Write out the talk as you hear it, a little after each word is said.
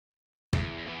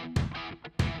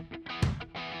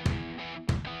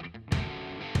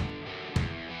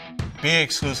BA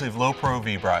exclusive low pro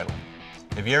V-Bridle.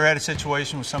 Have you ever had a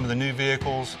situation with some of the new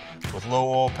vehicles with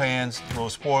low oil pans, low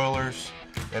spoilers?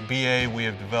 At BA, we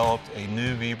have developed a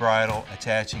new V-Bridle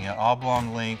attaching an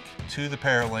oblong link to the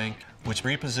pair link, which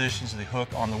repositions the hook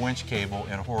on the winch cable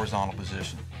in a horizontal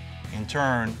position. In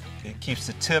turn, it keeps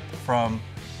the tip from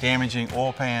damaging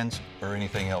oil pans or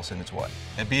anything else in its way.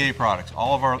 At BA Products,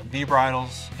 all of our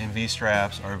V-Bridles and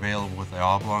V-straps are available with the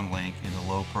oblong link in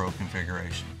the low pro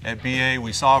configuration. At BA,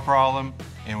 we saw a problem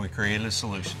and we created a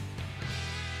solution.